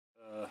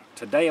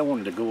Today I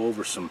wanted to go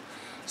over some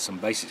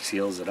basic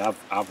skills that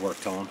I've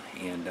worked on,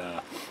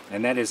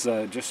 and that is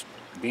just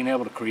being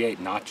able to create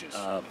notches.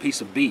 A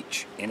piece of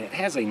beech, and it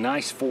has a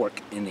nice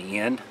fork in the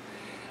end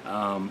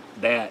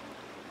that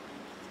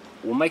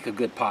will make a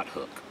good pot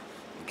hook.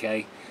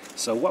 Okay,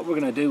 so what we're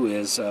going to do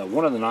is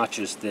one of the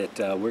notches that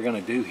we're going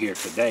to do here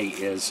today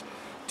is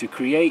to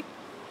create.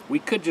 We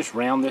could just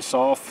round this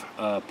off,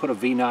 put a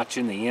V-notch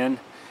in the end,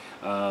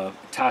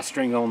 tie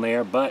string on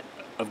there, but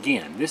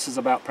again, this is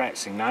about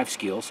practicing knife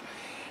skills.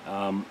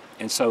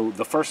 And so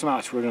the first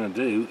notch we're going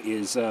to do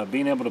is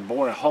being able to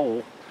bore a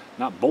hole,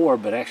 not bore,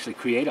 but actually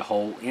create a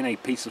hole in a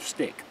piece of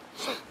stick.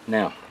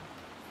 Now,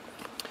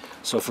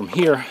 so from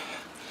here,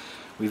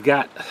 we've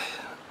got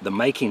the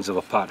makings of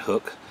a pot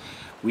hook.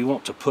 We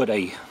want to put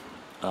a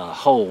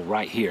hole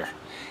right here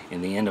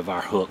in the end of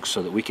our hook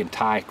so that we can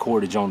tie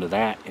cordage onto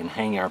that and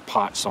hang our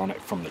pots on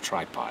it from the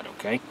tripod,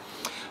 okay?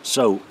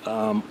 So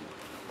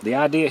the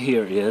idea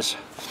here is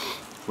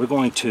we're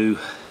going to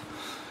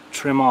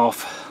trim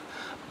off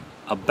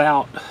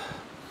about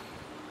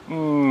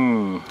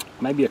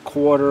maybe a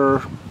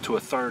quarter to a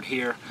third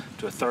here,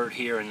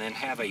 and then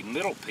have a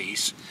middle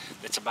piece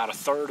that's about a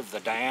third of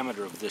the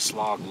diameter of this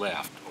log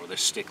left, or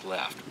this stick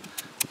left.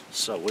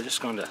 So we're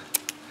just going to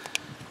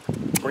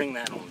bring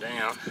that on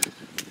down.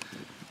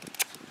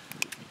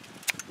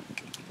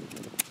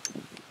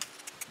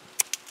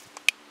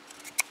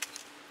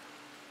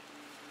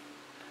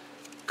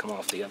 Come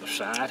off the other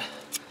side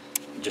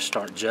and just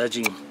start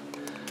judging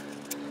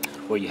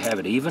where you have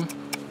it even.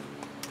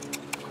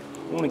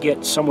 You want to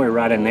get somewhere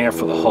right in there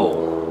for the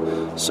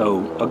hole.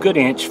 So a good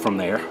inch from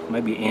there,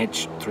 maybe an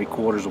inch,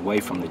 3/4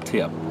 away from the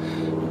tip.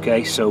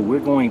 Okay, so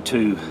we're going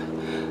to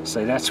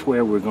say that's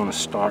where we're going to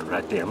start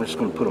right there. I'm just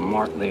going to put a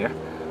mark there.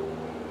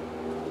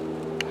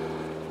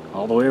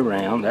 All the way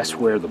around, that's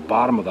where the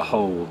bottom of the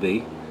hole will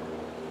be.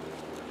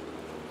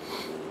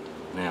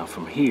 Now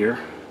from here,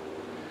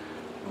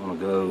 I want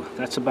to go,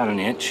 that's about an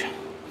inch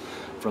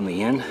from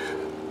the end.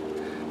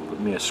 Put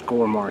me a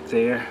score mark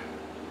there.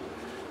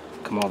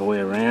 Come all the way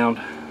around.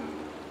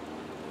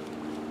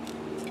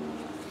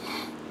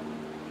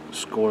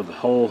 Score the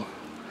whole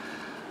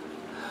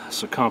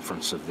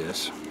circumference of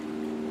this.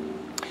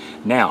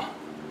 Now,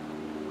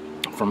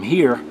 from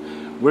here,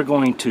 we're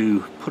going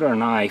to put our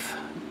knife.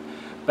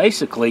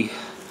 Basically,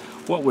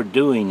 what we're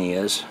doing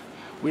is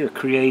we are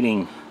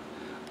creating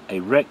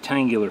a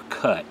rectangular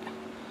cut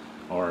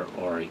or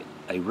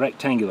a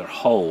rectangular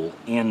hole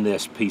in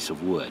this piece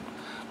of wood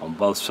on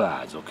both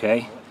sides,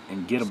 okay?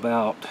 And get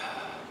about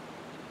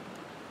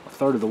a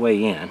third of the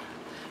way in.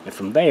 And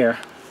from there,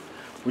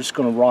 we're just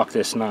going to rock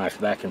this knife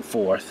back and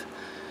forth,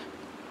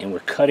 and we're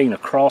cutting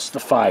across the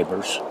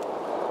fibers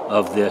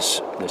of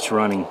this that's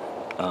running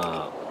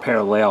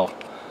parallel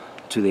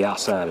to the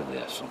outside of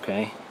this,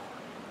 okay?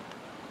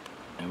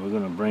 And we're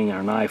going to bring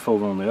our knife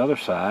over on the other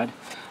side,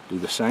 do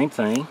the same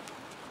thing,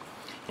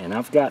 and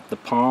I've got the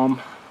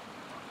palm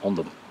on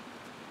the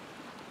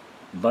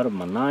butt of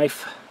my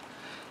knife,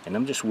 and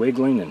I'm just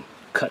wiggling and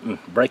cutting,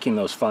 breaking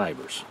those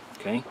fibers,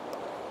 okay?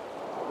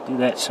 Do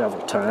that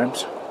several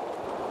times.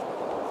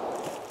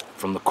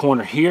 From the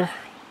corner here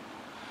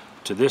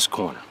to this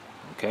corner,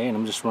 okay? And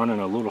I'm just running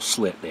a little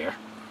slit there.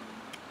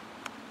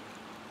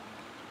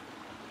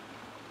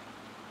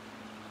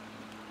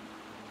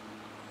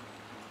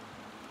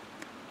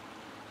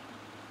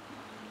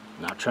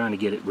 Not trying to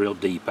get it real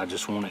deep, I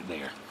just want it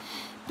there.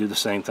 Do the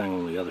same thing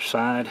on the other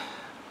side.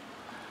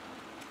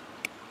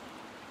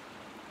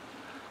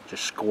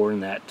 Just scoring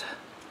that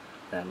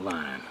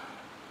line.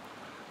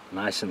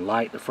 Nice and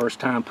light the first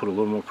time, put a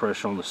little more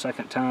pressure on the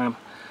second time.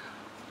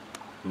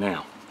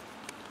 Now,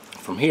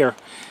 from here,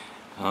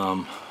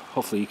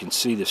 hopefully you can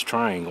see this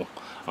triangle,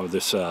 or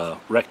this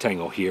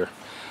rectangle here.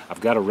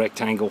 I've got a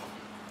rectangle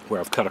where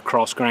I've cut a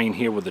cross grain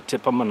here with the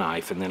tip of my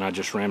knife, and then I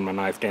just ran my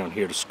knife down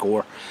here to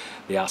score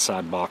the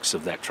outside box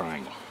of that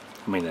triangle.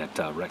 I mean that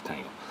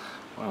rectangle.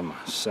 Well, I'm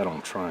set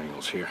on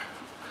triangles here.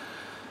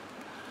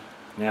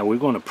 Now we're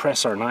going to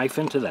press our knife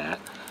into that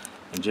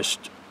and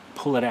just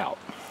pull it out.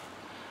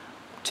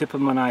 Tip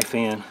of my knife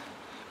in,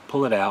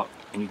 pull it out,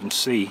 and you can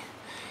see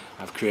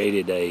I've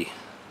created I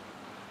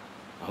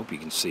hope you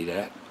can see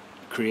that,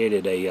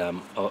 created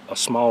a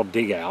small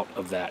dig out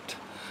of that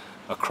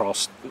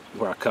across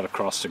where I cut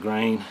across the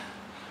grain.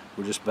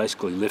 We're just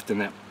basically lifting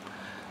that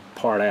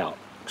part out.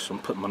 So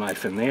I'm putting my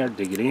knife in there,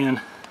 dig it in,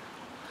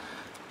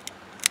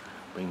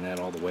 bring that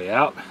all the way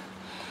out.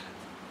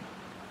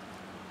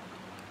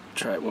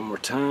 Try it one more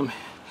time.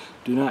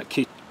 Do not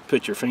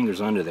put your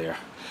fingers under there.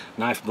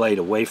 Knife blade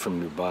away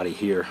from your body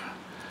here.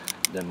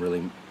 Doesn't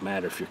really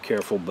matter if you're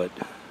careful, but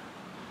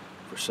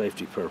for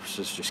safety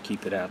purposes, just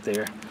keep it out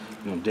there.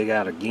 You're going to dig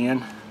out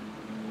again.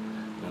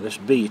 Now this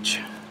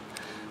beech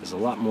is a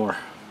lot more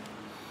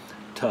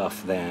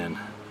tough than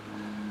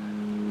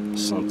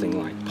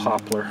something like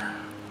poplar.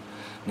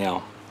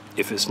 Now,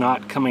 if it's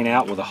not coming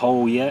out with a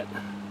hole yet,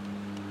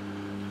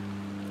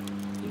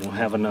 you don't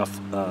have enough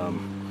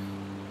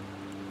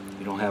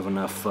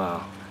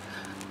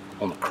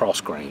on the cross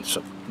grain.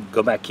 So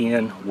go back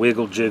in,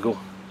 wiggle, jiggle,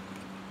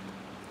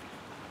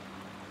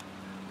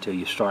 till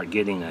you start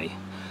getting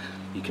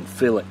you can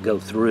feel it go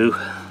through.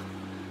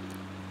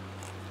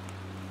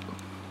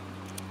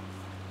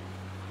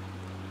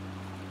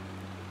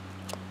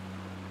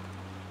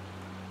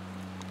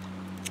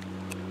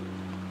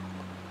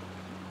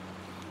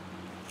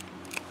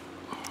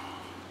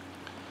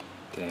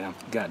 Okay,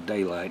 I've got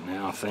daylight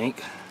now, I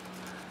think.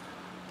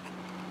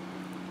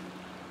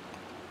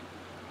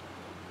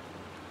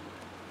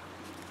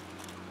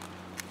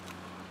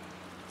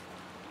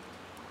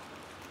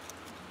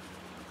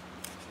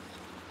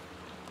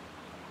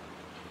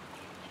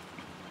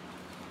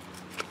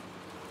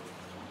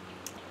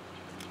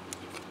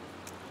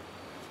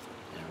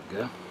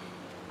 Go.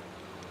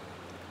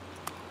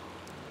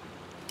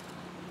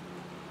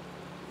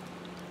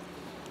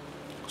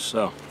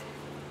 So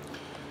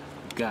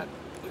we've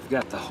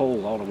got the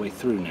hole all the way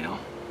through now.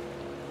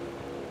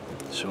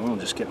 So I'm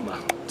gonna just get my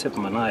tip of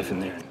my knife in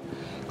there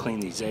and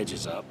clean these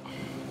edges up.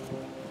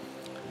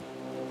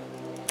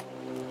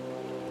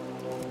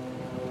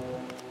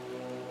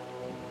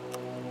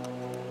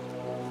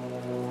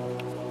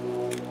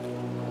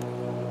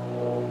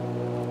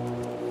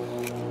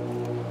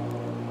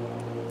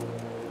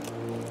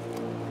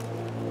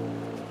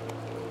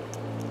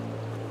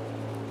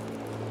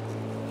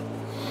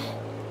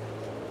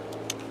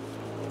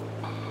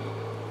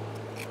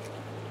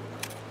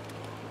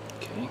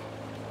 Okay.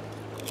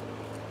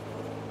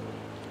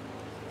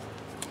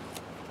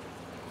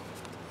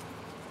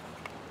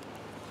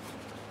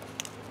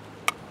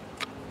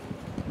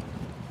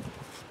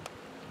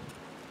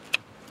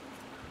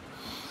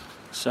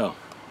 So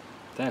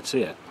that's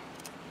it.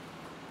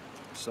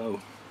 So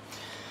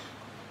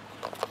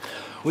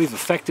we've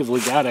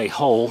effectively got a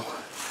hole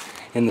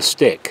in the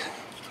stick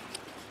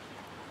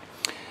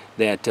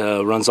that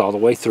runs all the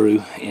way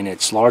through, and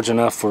it's large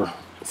enough for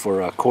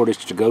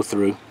cordage to go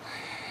through,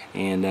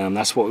 and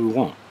that's what we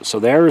want. So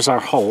there is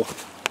our hole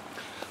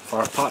for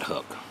our pot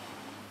hook.